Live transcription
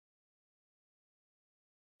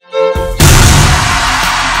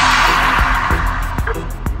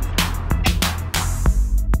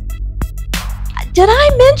Did I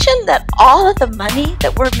mention that all of the money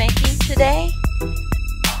that we're making today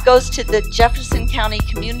goes to the Jefferson County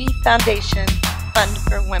Community Foundation Fund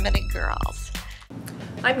for Women and Girls?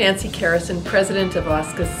 I'm Nancy Carrison, president of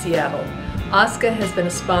OSCA Seattle. OSCA has been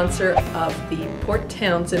a sponsor of the Port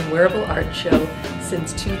Townsend Wearable Art Show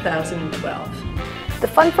since 2012. The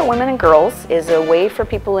Fund for Women and Girls is a way for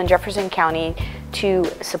people in Jefferson County to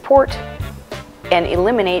support and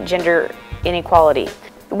eliminate gender inequality.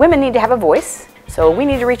 Women need to have a voice, so we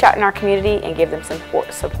need to reach out in our community and give them some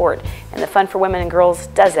support. And the Fund for Women and Girls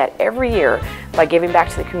does that every year by giving back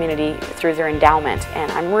to the community through their endowment.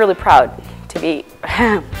 And I'm really proud to be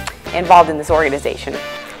involved in this organization.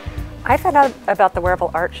 I found out about the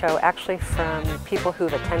Wearable Art Show actually from people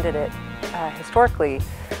who've attended it historically.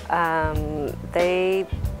 They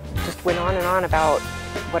just went on and on about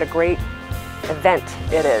what a great event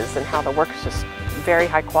it is and how the work is just very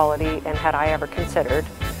high quality, and had I ever considered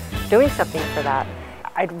doing something for that,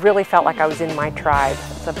 I really felt like I was in my tribe.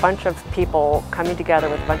 It's a bunch of people coming together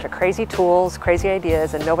with a bunch of crazy tools, crazy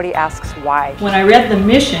ideas, and nobody asks why. When I read the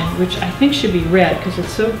mission, which I think should be read because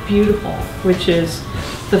it's so beautiful, which is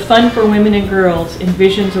the Fund for Women and Girls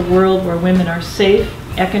envisions a world where women are safe,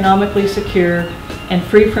 economically secure, and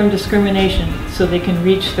free from discrimination so they can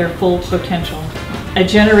reach their full potential. A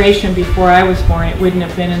generation before I was born, it wouldn't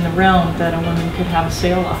have been in the realm that a woman could have a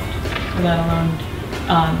sail loft, let alone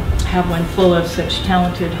have one full of such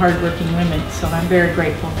talented, hardworking women. So I'm very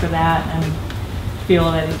grateful for that and feel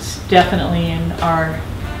that it's definitely in our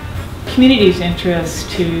community's interest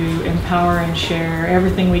to empower and share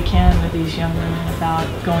everything we can with these young women about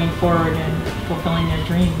going forward and fulfilling their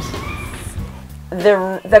dreams.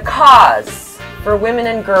 The cause for women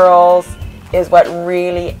and girls is what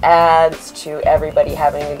really adds to everybody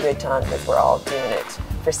having a good time, because we're all doing it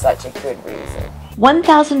for such a good reason.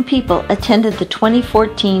 1,000 people attended the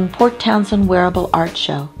 2014 Port Townsend Wearable Art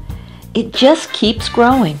Show. It just keeps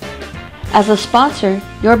growing. As a sponsor,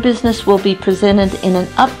 your business will be presented in an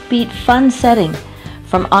upbeat, fun setting,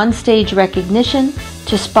 from onstage recognition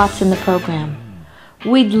to spots in the program.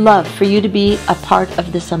 We'd love for you to be a part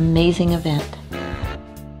of this amazing event.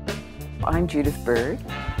 I'm Judith Bird.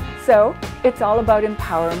 So, it's all about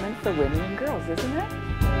empowerment for women and girls, isn't it?